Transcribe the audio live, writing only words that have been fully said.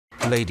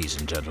Ladies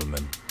and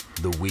gentlemen,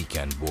 the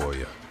Weekend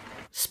Warrior.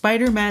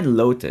 Spider-Man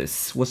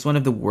Lotus was one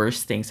of the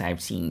worst things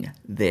I've seen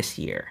this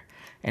year.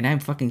 And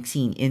I've fucking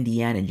seen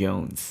Indiana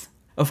Jones.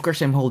 Of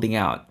course, I'm holding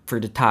out for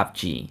the top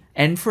G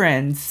and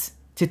friends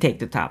to take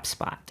the top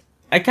spot.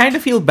 I kind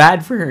of feel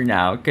bad for her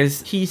now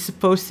because she's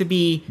supposed to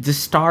be the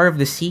star of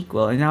the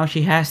sequel and now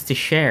she has to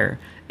share.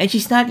 And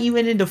she's not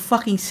even in the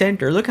fucking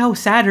center. Look how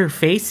sad her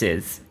face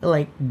is.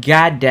 Like,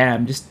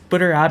 goddamn, just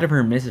put her out of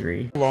her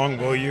misery. How long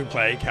will you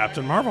play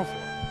Captain Marvel for?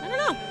 I don't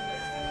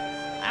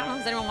know.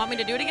 Does anyone want me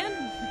to do it again?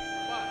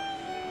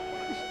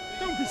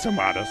 Don't be so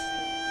modest.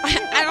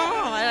 I don't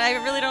know. I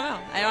really don't know.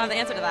 I don't have the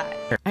answer to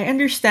that. I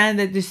understand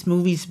that this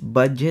movie's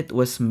budget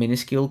was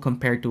minuscule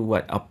compared to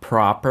what a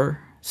proper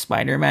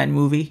Spider-Man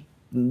movie.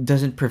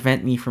 Doesn't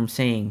prevent me from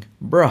saying,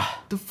 bruh,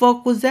 the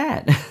fuck was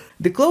that?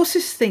 The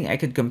closest thing I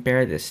could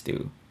compare this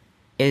to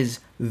is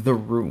The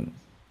Room.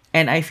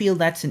 And I feel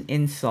that's an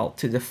insult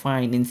to the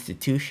fine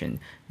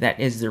institution that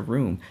is The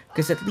Room.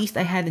 Because at least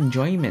I had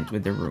enjoyment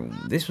with The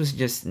Room. This was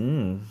just,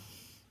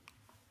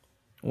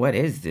 what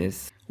is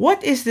this?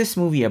 What is this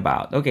movie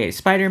about? Okay,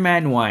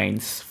 Spider-Man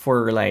whines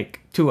for like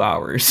 2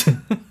 hours.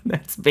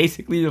 That's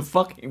basically the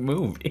fucking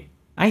movie.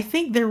 I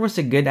think there was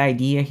a good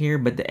idea here,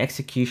 but the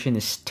execution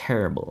is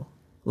terrible.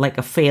 Like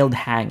a failed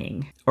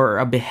hanging or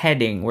a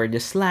beheading where the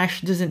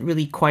slash doesn't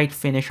really quite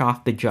finish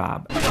off the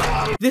job.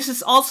 This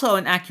is also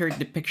an accurate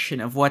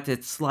depiction of what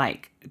it's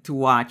like to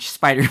watch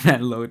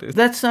Spider-Man Lotus.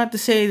 That's not to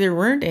say there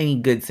weren't any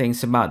good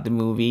things about the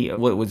movie.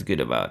 What was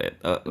good about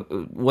it?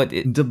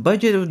 The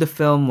budget of the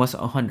film was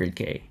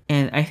 100K.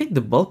 And I think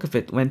the bulk of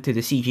it went to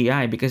the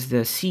CGI because the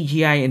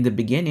CGI in the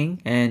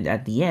beginning and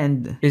at the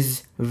end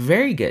is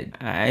very good.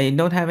 I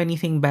don't have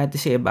anything bad to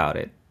say about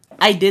it.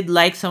 I did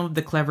like some of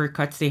the clever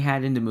cuts they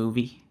had in the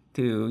movie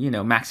to,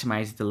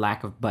 maximize the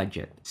lack of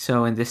budget.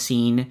 So in the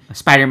scene,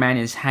 Spider-Man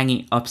is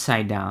hanging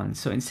upside down.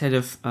 So instead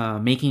of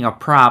making a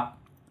prop,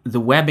 the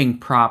webbing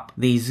prop,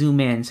 they zoom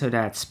in so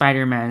that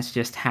Spider-Man's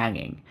just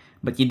hanging.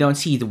 But you don't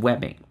see the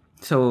webbing.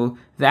 So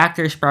the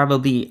actor is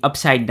probably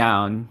upside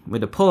down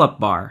with a pull-up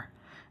bar.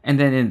 And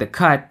then in the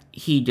cut,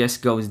 he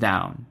just goes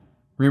down,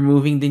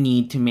 removing the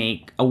need to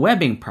make a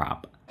webbing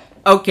prop.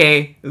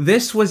 Okay,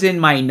 this was in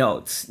my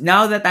notes.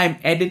 Now that I'm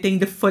editing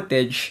the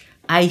footage,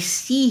 I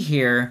see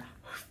here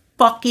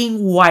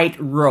fucking white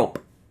rope.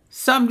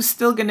 So I'm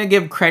still gonna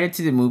give credit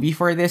to the movie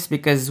for this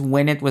because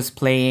when it was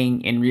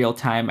playing in real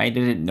time, I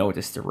didn't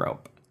notice the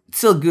rope. It's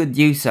still good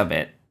use of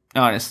it,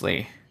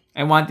 honestly.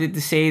 I wanted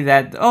to say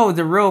that, oh,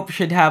 the rope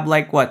should have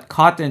like,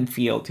 cotton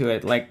feel to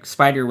it, like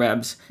spider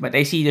webs. But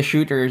I see the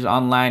shooters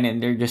online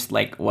and they're just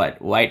like,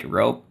 white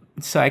rope?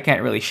 So I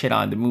can't really shit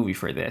on the movie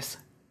for this.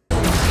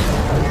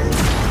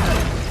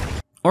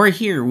 Or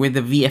here with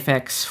the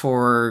VFX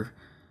for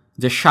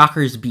the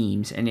Shocker's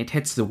beams and it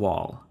hits the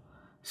wall.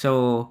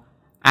 So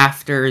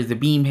after the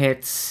beam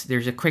hits,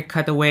 there's a quick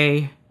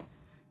cutaway.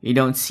 You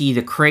don't see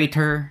the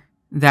crater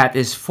that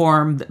is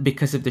formed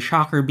because of the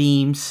Shocker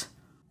beams.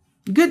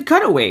 Good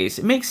cutaways.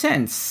 It makes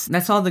sense.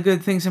 That's all the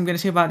good things I'm gonna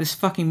say about this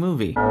fucking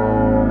movie.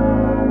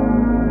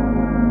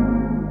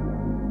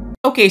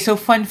 Okay, so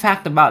fun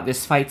fact about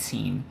this fight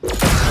scene.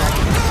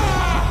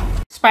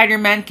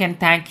 Spider-Man can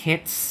tank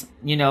hits,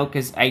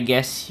 because I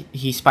guess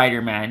he's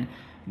Spider-Man.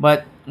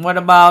 But what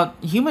about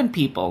human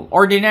people?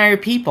 Ordinary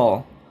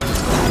people?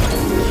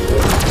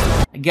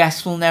 I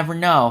guess we'll never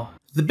know.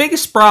 The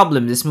biggest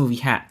problem this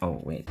movie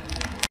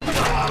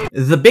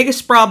The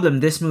biggest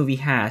problem this movie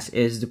has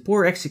is the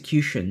poor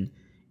execution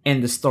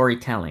and the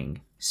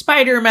storytelling.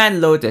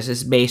 Spider-Man Lotus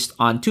is based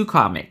on 2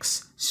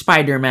 comics,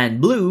 Spider-Man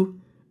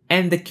Blue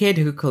and The Kid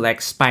Who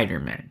Collects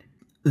Spider-Man.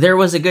 There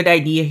was a good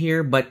idea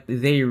here, but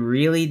they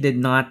really did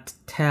not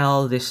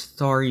tell this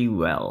story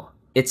well.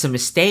 It's a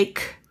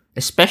mistake,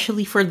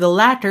 especially for the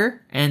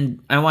latter,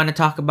 and I want to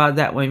talk about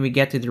that when we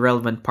get to the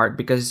relevant part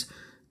because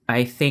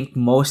I think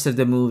most of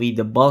the movie,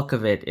 the bulk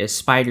of it, is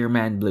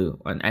Spider-Man Blue,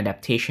 an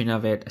adaptation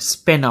of it, a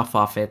spin-off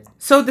of it.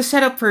 So the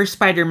setup for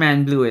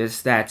Spider-Man Blue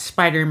is that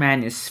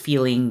Spider-Man is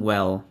feeling,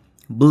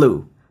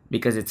 blue,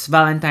 because it's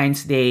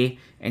Valentine's Day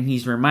and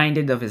he's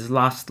reminded of his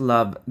lost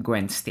love,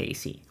 Gwen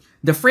Stacy.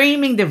 The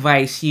framing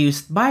device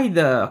used by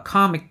the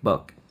comic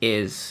book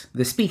is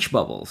the speech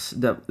bubbles,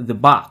 the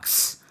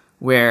box,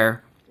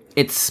 where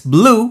it's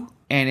blue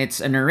and it's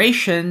a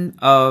narration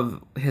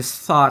of his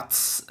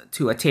thoughts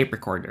to a tape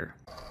recorder.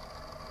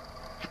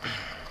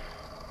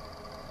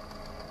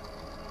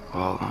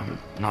 Well, I'm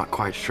not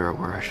quite sure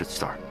where I should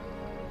start.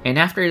 And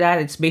after that,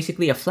 it's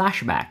basically a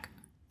flashback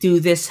to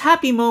this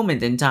happy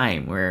moment in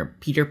time where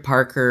Peter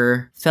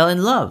Parker fell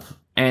in love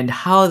and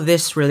how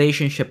this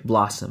relationship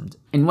blossomed.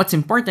 And what's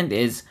important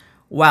is,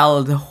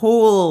 while the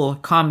whole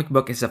comic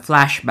book is a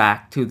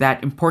flashback to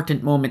that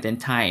important moment in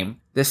time,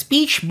 the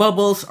speech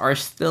bubbles are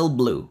still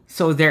blue.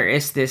 So there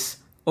is this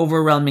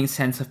overwhelming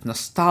sense of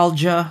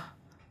nostalgia,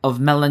 of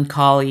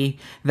melancholy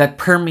that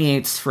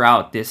permeates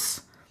throughout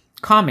this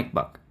comic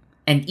book.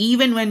 And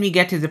even when we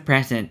get to the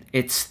present,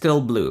 it's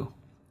still blue,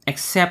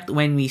 except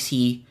when we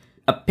see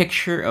a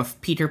picture of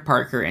Peter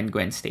Parker and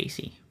Gwen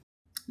Stacy.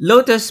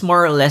 Lotus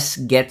more or less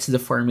gets the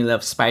formula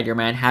of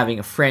Spider-Man having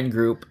a friend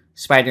group,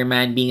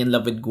 Spider-Man being in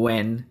love with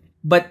Gwen,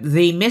 but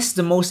they miss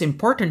the most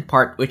important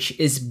part, which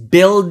is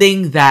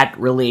building that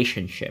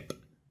relationship.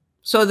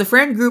 So the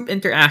friend group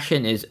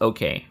interaction is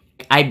okay.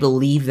 I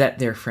believe that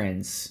they're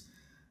friends.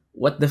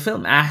 What the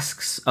film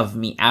asks of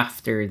me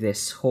after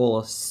this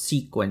whole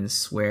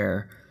sequence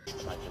where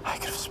I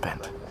could have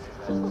spent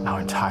our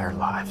entire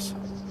lives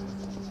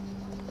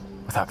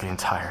without getting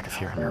tired of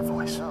hearing your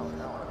voice.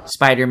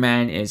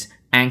 Spider-Man is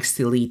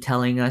angstily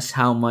telling us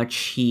how much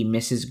he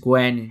misses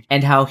Gwen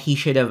and how he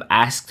should have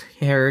asked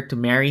her to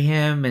marry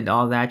him and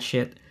all that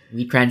shit.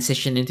 We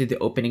transition into the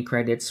opening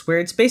credits where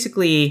it's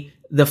basically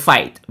the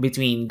fight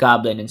between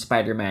Goblin and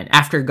Spider-Man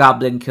after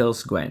Goblin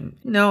kills Gwen.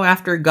 You know,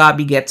 after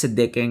Gobby gets a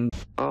dicking.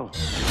 Oh.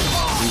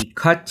 We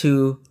cut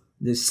to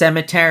the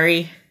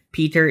cemetery.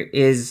 Peter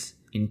is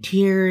in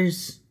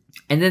tears.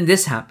 And then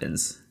this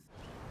happens.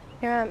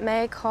 Your Aunt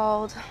May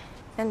called,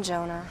 and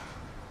Jonah,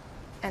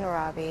 and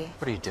Robbie.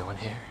 What are you doing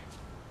here?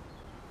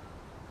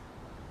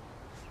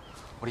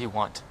 What do you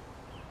want?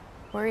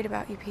 Worried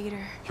about you, Peter.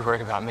 You're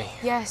worried about me?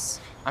 Yes.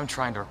 I'm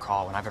trying to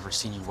recall when I've ever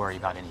seen you worry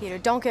about anything. Peter,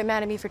 don't get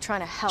mad at me for trying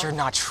to help. You're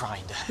not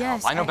trying to help.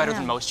 Yes, I know I better am.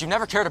 than most. You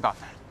never cared about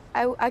that.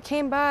 I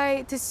came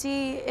by to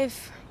see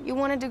if you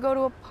wanted to go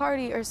to a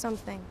party or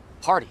something.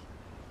 Party?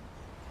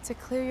 To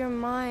clear your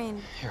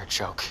mind. You're a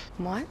joke.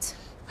 What?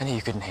 I knew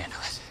you couldn't handle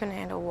it. Couldn't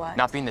handle what?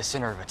 Not being the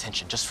center of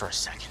attention just for a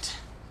second.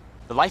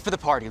 The life of the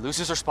party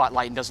loses her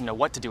spotlight and doesn't know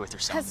what to do with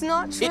herself. That's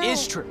not true. It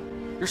is true.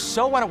 You're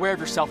so unaware of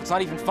yourself, it's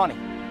not even funny.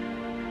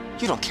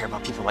 You don't care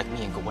about people like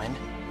me and Gwen.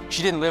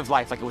 She didn't live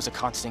life like it was a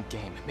constant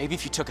game. Maybe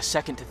if you took a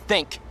second to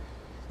think,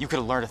 you could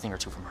have learned a thing or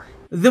two from her.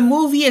 The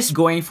movie is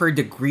going for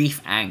the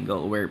grief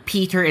angle where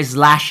Peter is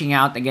lashing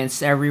out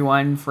against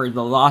everyone for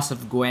the loss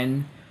of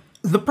Gwen.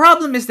 The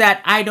problem is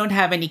that I don't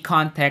have any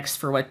context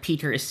for what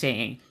Peter is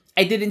saying.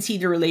 I didn't see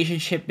the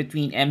relationship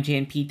between MJ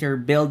and Peter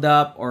build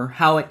up or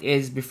how it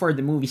is before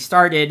the movie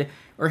started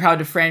or how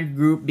the friend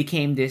group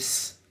became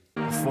this.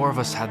 The four of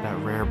us had that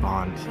rare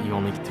bond you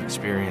only get to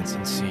experience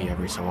and see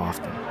every so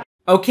often.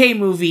 Okay,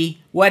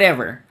 movie,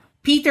 whatever.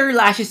 Peter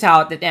lashes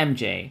out at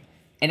MJ,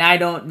 and I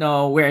don't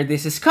know where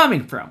this is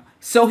coming from.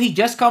 So he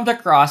just comes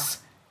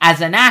across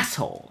as an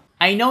asshole.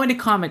 I know in the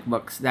comic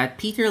books that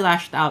Peter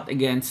lashed out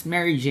against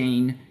Mary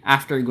Jane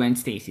after Gwen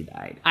Stacy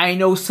died. I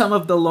know some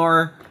of the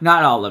lore,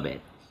 not all of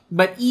it.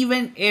 But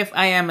even if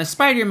I am a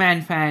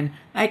Spider-Man fan,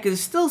 I could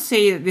still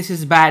say that this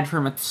is bad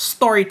from a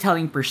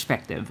storytelling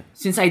perspective.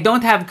 Since I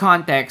don't have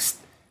context,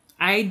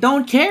 I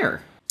don't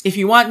care. If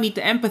you want me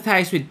to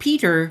empathize with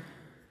Peter,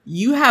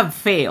 you have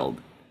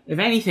failed. If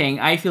anything,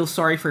 I feel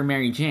sorry for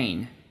Mary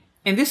Jane.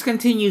 And this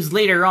continues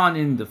later on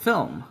in the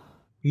film.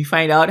 We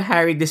find out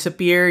Harry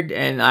disappeared,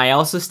 and I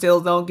also still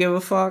don't give a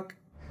fuck.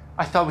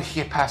 I thought we could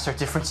get past our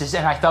differences,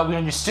 and I thought we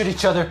understood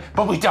each other,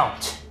 but we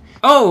don't.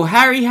 Oh,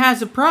 Harry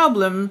has a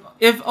problem.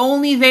 If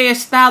only they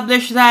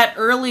established that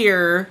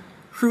earlier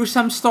through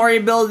some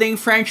story-building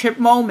friendship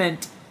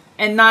moment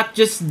and not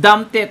just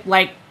dumped it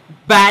like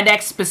bad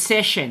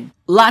exposition.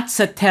 Lots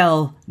of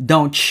tell,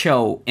 don't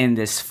show in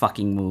this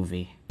fucking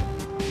movie.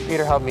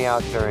 Peter helped me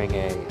out during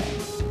a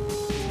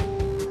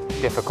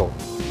difficult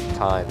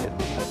time.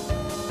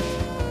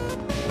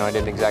 I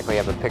didn't exactly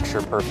have a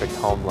picture-perfect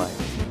home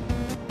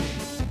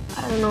life.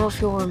 I don't know if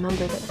you'll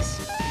remember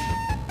this.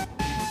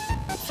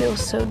 It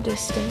feels so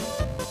distant.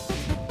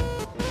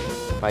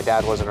 My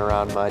dad wasn't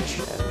around much,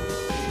 and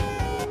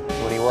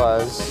when he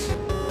was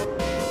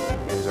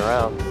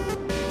around.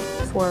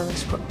 Four of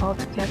us were all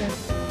together.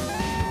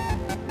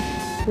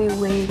 We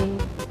waited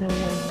and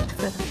waited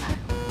for the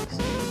fireworks.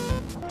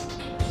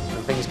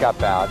 When things got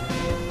bad,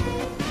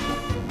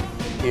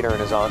 Peter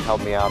and his aunt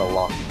helped me out a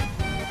lot.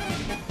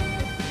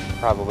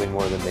 Probably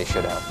more than they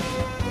should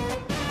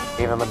have.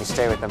 They even let me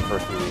stay with them for a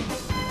few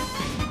weeks.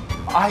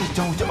 I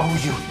don't owe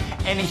you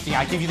anything.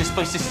 I give you this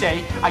place to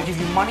stay. I give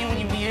you money when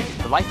you need it.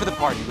 The life of the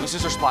party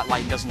loses her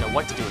spotlight and doesn't know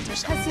what to do with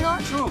herself. That's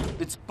not true.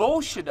 It's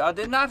bullshit. I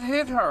did not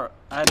hit her.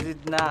 I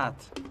did not.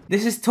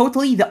 This is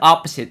totally the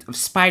opposite of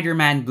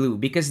Spider-Man Blue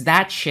because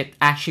that shit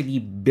actually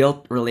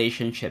built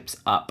relationships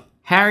up.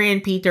 Harry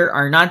and Peter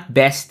are not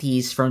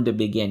besties from the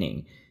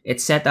beginning.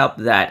 It's set up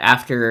that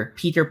after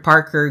Peter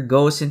Parker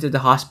goes into the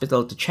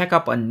hospital to check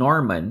up on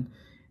Norman,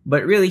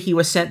 but really he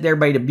was sent there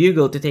by the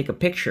Bugle to take a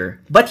picture.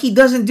 But he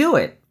doesn't do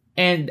it.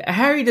 And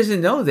Harry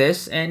doesn't know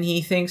this, and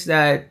he thinks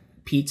that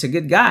Pete's a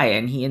good guy,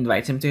 and he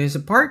invites him to his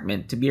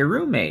apartment to be a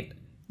roommate.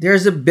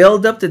 There's a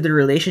build-up to the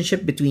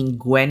relationship between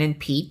Gwen and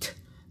Pete.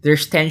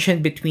 There's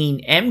tension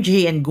between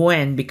MJ and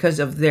Gwen because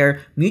of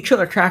their mutual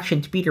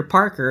attraction to Peter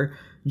Parker,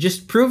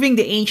 just proving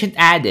the ancient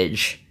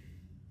adage.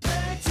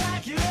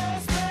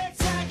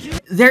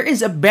 There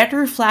is a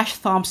better Flash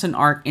Thompson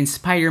arc in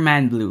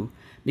Spider-Man Blue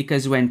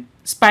because when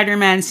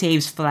Spider-Man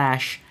saves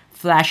Flash,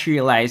 Flash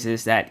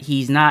realizes that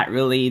he's not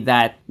really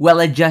that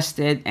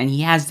well-adjusted and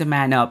he has to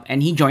man up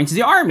and he joins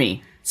the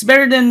army. It's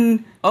better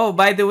than, oh,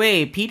 by the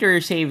way, Peter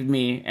saved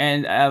me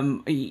and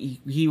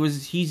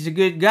he's a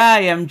good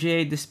guy,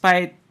 MJ,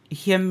 despite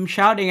him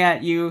shouting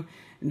at you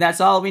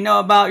That's all we know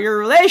about your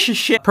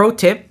relationship. Pro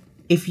tip,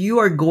 if you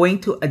are going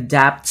to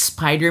adapt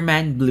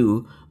Spider-Man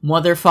Blue,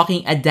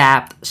 motherfucking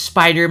adapt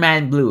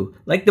Spider-Man Blue.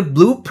 Like, the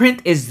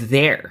blueprint is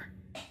there.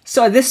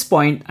 So at this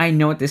point, I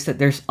noticed that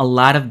there's a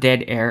lot of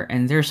dead air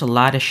and there's a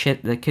lot of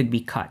shit that could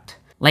be cut.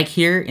 Like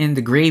here in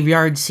the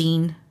graveyard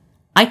scene,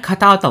 I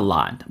cut out a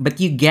lot, but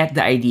you get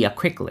the idea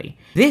quickly.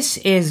 This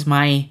is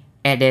my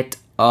edit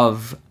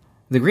of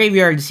the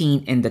graveyard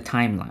scene in the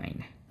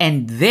timeline.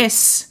 And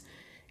this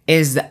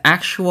is the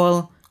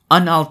actual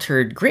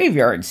unaltered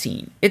graveyard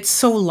scene. It's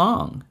so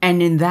long.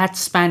 And in that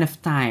span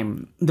of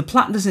time, the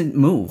plot doesn't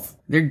move.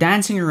 They're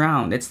dancing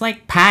around. It's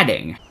like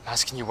padding. I'm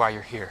asking you why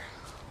you're here.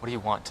 What do you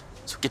want?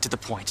 So get to the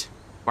point.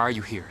 Why are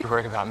you here? You're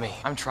worried about me.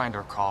 I'm trying to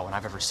recall when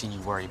I've ever seen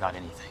you worry about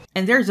anything.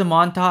 And there's a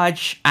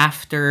montage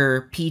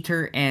after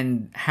Peter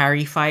and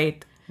Harry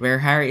fight, where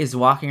Harry is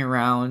walking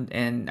around,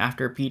 and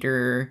after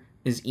Peter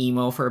is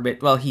emo for a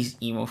bit. Well, he's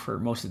emo for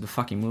most of the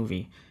fucking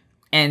movie.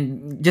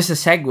 And just a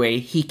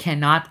segue, he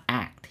cannot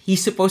act.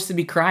 He's supposed to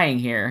be crying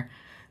here.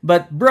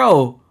 But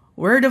bro,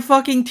 where are the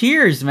fucking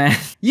tears, man?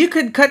 You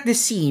could cut the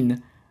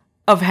scene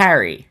of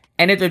Harry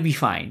and it would be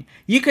fine.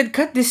 You could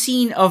cut the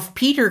scene of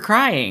Peter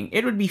crying.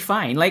 It would be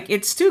fine. Like,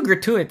 it's too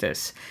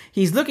gratuitous.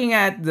 He's looking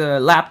at the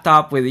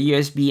laptop with the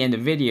USB and the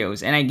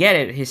videos, and I get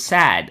it, he's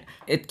sad.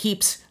 It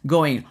keeps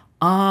going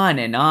on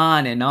and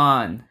on and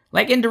on.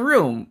 Like in The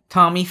Room,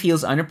 Tommy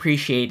feels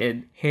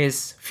unappreciated.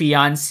 His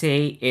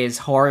fiancée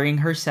is whoring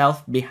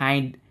herself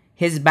behind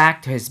his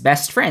back to his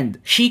best friend.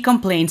 She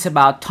complains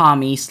about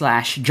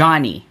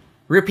Tommy/Johnny.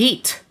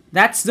 Repeat.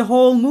 That's the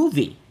whole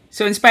movie.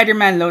 So in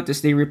Spider-Man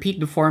Lotus, they repeat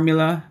the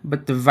formula,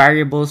 but the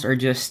variables are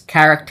just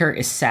character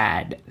is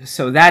sad.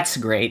 So that's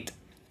great.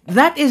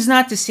 That is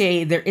not to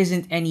say there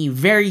isn't any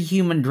very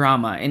human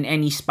drama in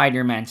any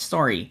Spider-Man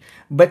story,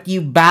 but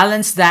you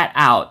balance that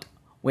out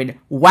with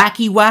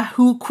wacky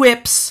wahoo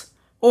quips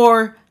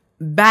or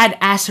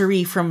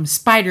badassery from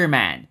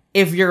Spider-Man.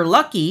 If you're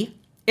lucky,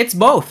 it's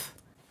both.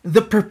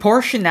 The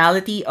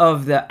proportionality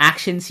of the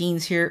action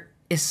scenes here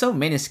is so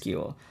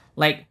minuscule.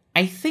 Like,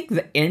 I think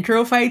the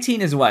intro fight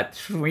scene is what,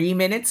 3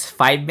 minutes?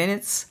 5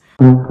 minutes?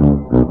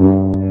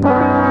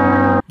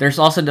 There's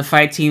also the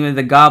fight scene with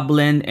the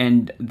goblin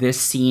and this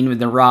scene with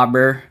the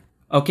robber.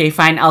 Okay,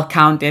 fine, I'll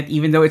count it,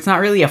 even though it's not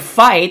really a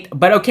fight,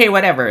 but okay,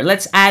 whatever.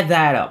 Let's add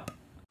that up.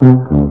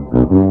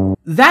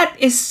 That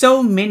is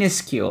so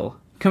minuscule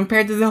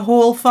compared to the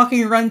whole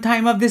fucking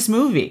runtime of this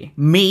movie.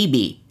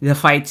 Maybe the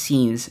fight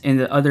scenes in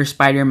the other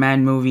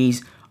Spider-Man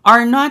movies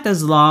are not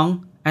as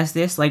long as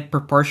this, like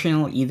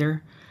proportional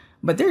either.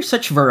 But there's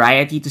such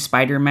variety to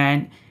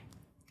Spider-Man.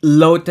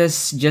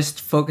 Lotus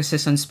just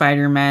focuses on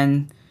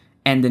Spider-Man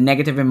and the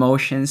negative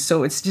emotions,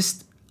 so it's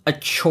just a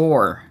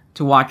chore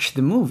to watch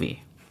the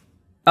movie.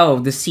 Oh,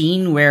 the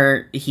scene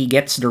where he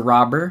gets the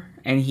robber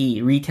and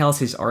he retells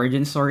his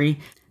origin story.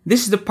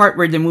 This is the part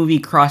where the movie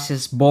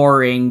crosses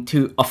boring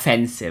to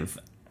offensive.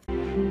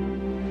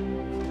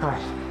 Hi,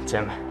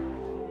 Tim.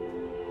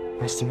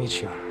 Nice to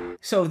meet you.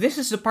 So this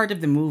is the part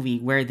of the movie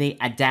where they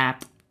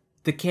adapt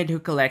The Kid Who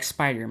Collects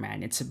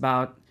Spider-Man. It's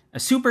about a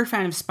super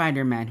fan of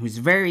Spider-Man who's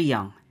very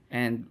young.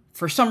 And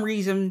for some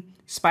reason,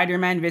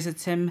 Spider-Man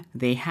visits him,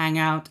 they hang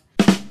out.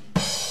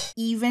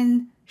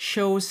 Even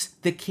shows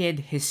the kid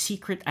his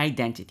secret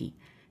identity.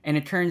 And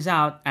it turns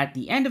out, at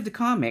the end of the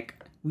comic,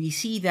 we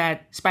see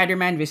that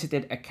Spider-Man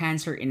visited a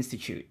cancer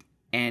institute.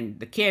 And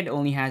the kid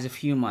only has a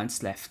few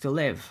months left to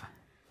live.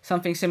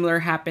 Something similar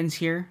happens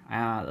here.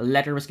 A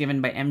letter was given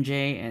by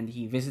MJ and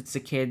he visits the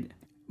kid.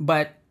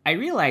 But I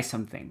realized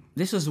something.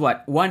 This was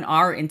what, 1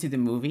 hour into the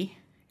movie?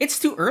 It's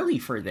too early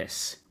for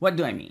this. What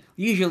do I mean?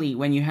 Usually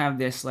when you have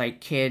this like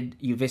kid,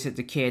 you visit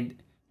the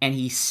kid and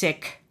he's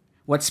sick.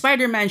 What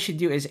Spider-Man should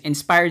do is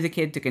inspire the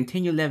kid to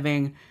continue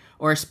living,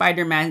 or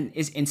Spider-Man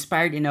is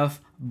inspired enough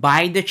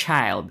by the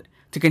child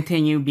to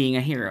continue being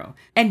a hero.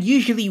 And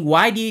usually,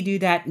 why do you do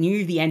that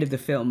near the end of the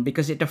film?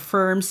 Because it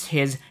affirms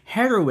his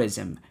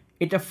heroism.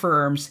 It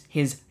affirms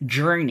his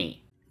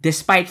journey.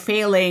 Despite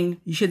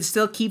failing, you should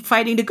still keep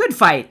fighting the good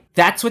fight.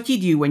 That's what you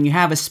do when you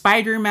have a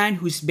Spider-Man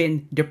who's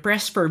been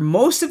depressed for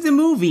most of the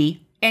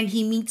movie and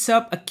he meets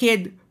up a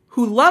kid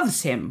who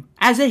loves him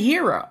as a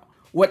hero.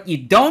 What you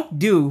don't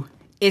do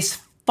is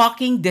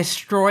fucking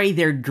destroy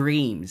their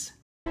dreams.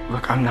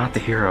 Look, I'm not the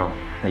hero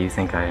that you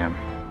think I am.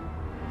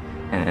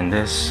 And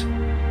this,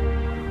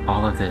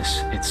 all of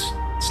this,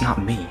 it's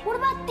not me. What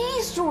about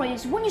these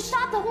stories? When you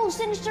stopped the whole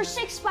Sinister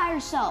Six by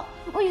yourself?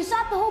 Or you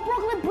stopped the whole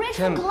Brooklyn Bridge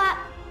from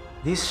collapse?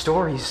 These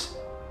stories,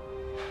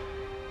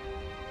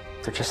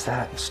 they're just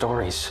that,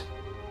 stories.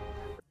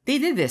 They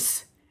did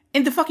this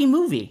in the fucking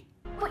movie.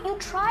 But you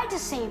tried to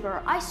save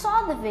her. I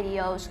saw the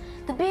videos.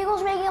 The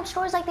Beagle's making up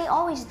stories like they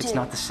always do. It's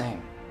not the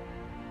same.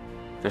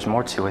 There's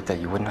more to it that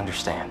you wouldn't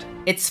understand.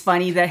 It's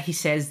funny that he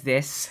says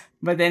this,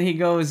 but then he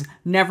goes,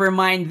 never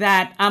mind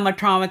that, I'ma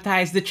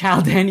traumatize the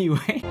child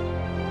anyway.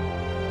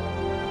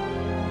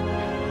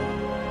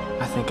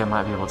 I think I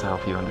might be able to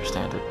help you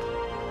understand it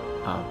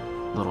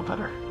a little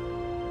better.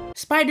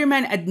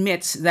 Spider-Man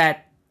admits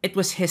that it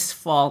was his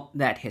fault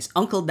that his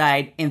uncle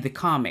died in the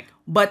comic.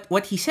 But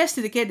what he says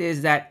to the kid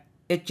is that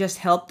it just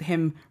helped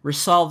him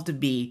resolve to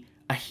be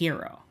a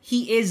hero.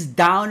 He is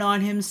down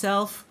on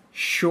himself,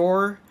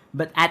 sure,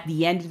 but at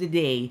the end of the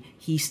day,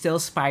 he's still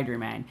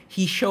Spider-Man.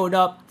 He showed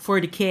up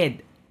for the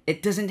kid.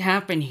 It doesn't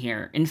happen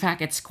here. In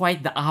fact, it's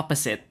quite the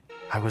opposite.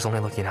 I was only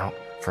looking out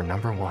for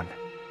number one.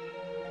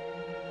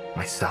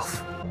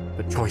 Myself.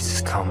 But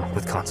choices come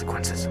with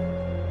consequences.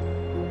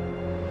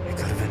 It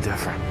could have been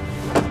different.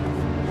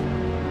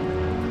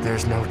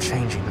 There's no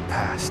changing the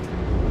past.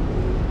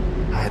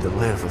 I had to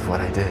live with what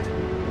I did.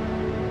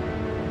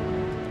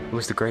 It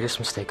was the greatest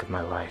mistake of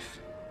my life.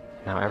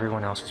 Now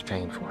everyone else is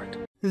paying for it.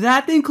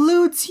 That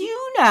includes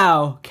you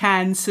now,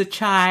 cancer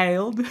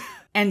child.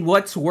 And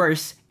what's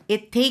worse,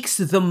 it takes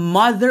the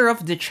mother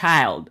of the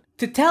child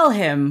to tell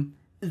him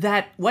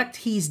that what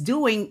he's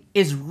doing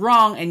is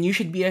wrong and you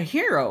should be a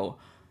hero.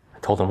 I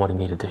told him what he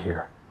needed to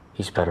hear.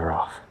 He's better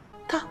off.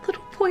 That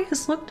little boy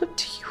has looked up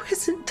to you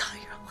his entire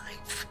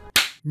life.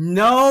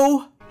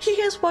 No. He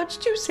has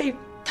watched you save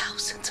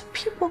thousands of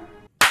people.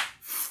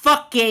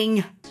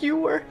 Fucking. You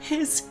were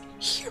his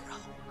hero.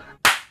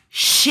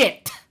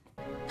 Shit.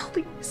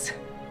 Please.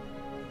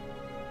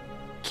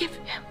 Give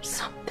him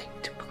something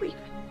to believe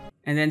in.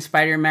 And then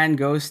Spider-Man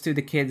goes to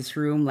the kid's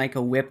room like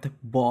a whipped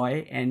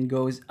boy and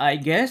goes, I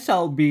guess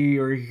I'll be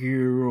your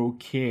hero,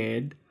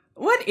 kid.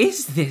 What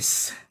is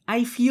this?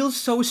 I feel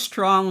so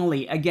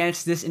strongly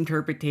against this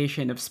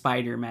interpretation of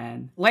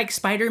Spider-Man. Like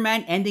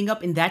Spider-Man ending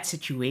up in that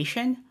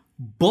situation?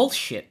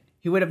 Bullshit.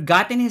 He would have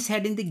gotten his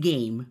head in the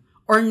game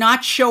or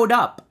not showed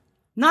up.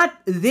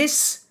 Not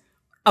this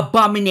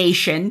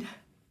abomination.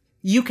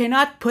 You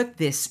cannot put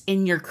this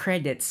in your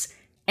credits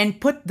and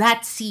put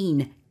that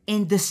scene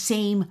in the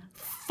same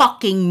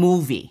fucking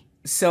movie.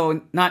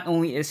 So not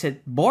only is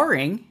it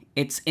boring,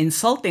 it's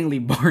insultingly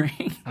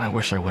boring. I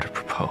wish I would have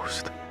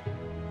proposed.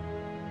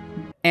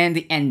 And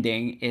the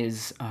ending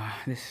is,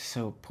 this is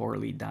so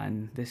poorly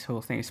done. This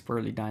whole thing is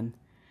poorly done.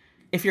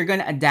 If you're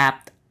gonna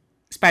adapt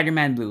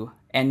Spider-Man Blue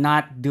and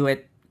not do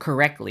it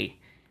correctly,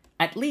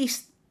 at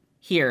least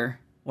here,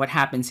 what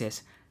happens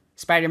is,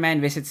 Spider-Man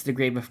visits the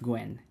grave of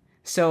Gwen.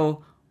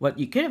 So what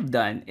you could have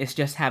done is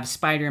just have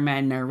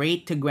Spider-Man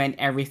narrate to Gwen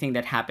everything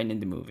that happened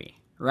in the movie,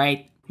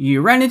 right?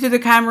 You run into the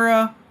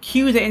camera,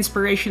 cue the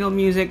inspirational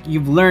music,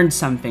 you've learned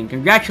something.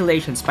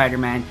 Congratulations,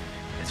 Spider-Man.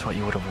 It's what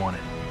you would have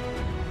wanted.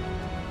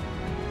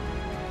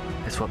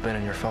 It's what Ben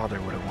and your father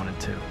would have wanted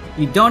too.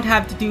 You don't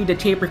have to do the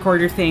tape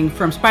recorder thing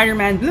from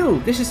Spider-Man Blue.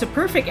 This is a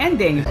perfect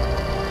ending.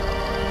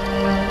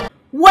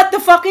 What the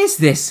fuck is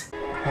this?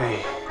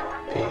 Hey,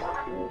 Pete.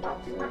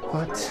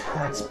 But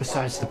that's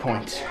besides the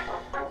point.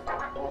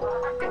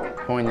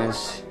 Point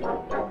is,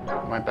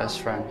 my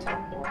best friend.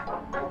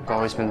 You've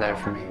always been there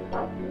for me.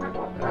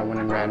 And I went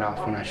and ran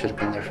off when I should have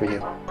been there for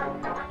you.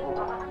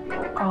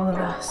 All of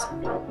us.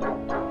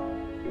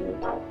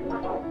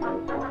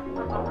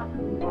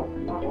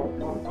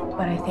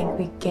 But I think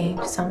we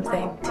gained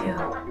something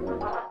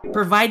too.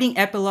 Providing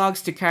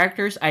epilogues to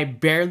characters I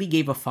barely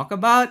gave a fuck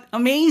about?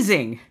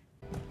 Amazing!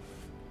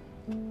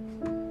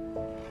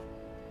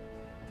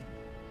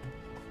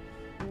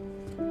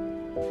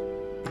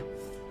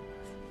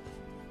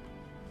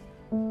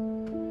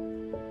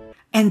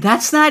 And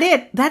that's not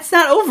it. That's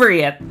not over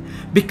yet.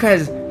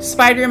 Because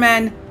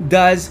Spider-Man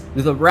does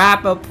the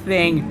wrap-up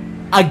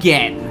thing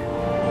again.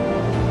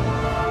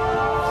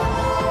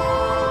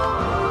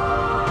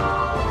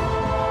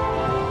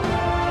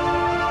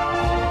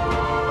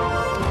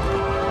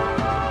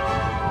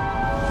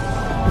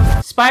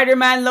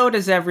 Spider-Man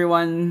Lotus,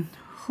 everyone.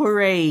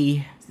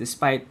 Hooray.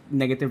 Despite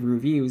negative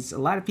reviews, a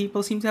lot of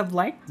people seem to have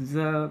liked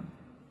the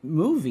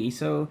movie.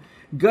 So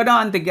good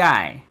on the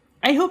guy.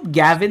 I hope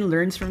Gavin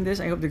learns from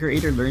this. I hope the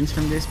creator learns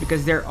from this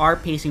because there are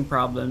pacing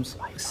problems.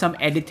 Some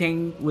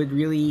editing would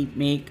really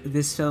make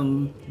this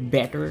film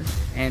better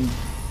and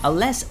a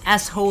less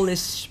asshole-ish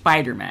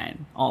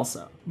Spider-Man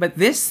also. But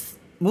this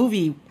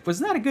movie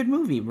was not a good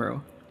movie,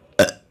 bro.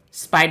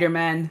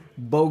 Spider-Man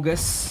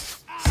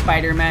bogus.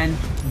 Spider-Man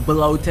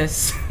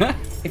Lotus.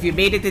 If you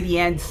made it to the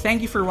end,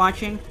 thank you for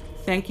watching.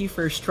 Thank you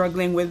for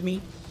struggling with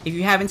me. If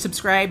you haven't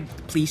subscribed,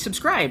 please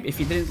subscribe. If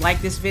you didn't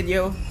like this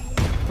video,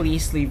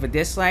 please leave a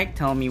dislike,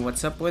 tell me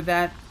what's up with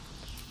that.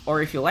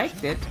 Or if you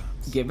liked it,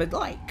 give it a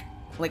like.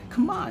 Like,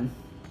 come on.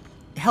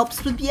 It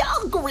helps with the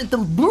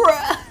algorithm,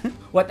 bruh!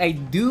 What I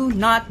do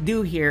not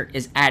do here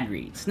is ad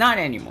reads. Not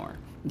anymore.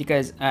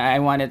 Because I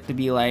want it to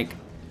be like,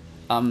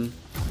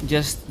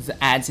 just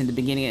the ads in the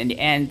beginning and the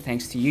end,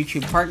 thanks to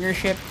YouTube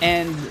partnership.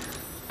 And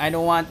I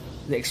don't want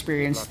the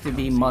experience to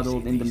be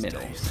muddled in the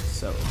middle.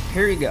 So,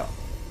 here you go.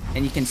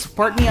 And you can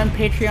support me on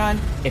Patreon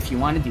if you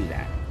want to do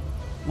that.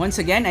 Once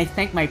again, I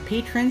thank my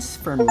patrons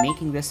for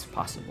making this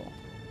possible.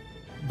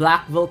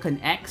 Black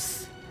Vulcan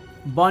X,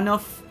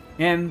 Bonoff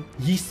M.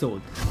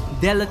 Yisod,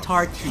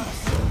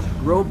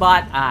 Delatartris,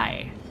 Robot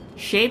Eye,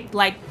 Shaped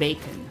Like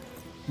Bacon,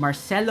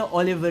 Marcelo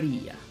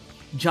Oliveria,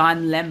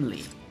 John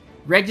Lemley,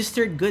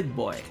 Registered Good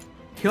Boy,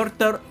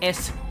 Hjortor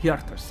S.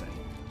 Hjortorsen,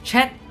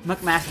 Chet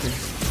McMaster,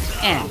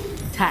 and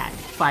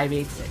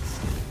Tag586.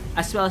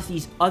 as well as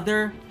these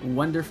other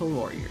wonderful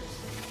warriors.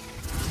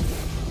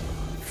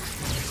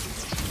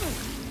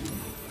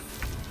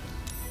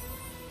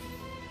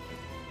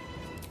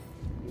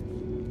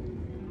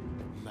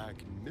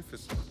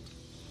 Magnificent.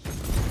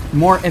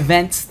 More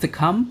events to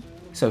come,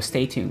 so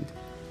stay tuned.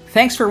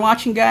 Thanks for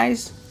watching,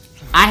 guys.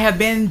 I have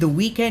been the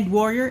Weekend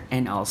Warrior,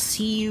 and I'll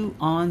see you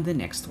on the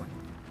next one.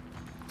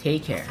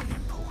 Take care.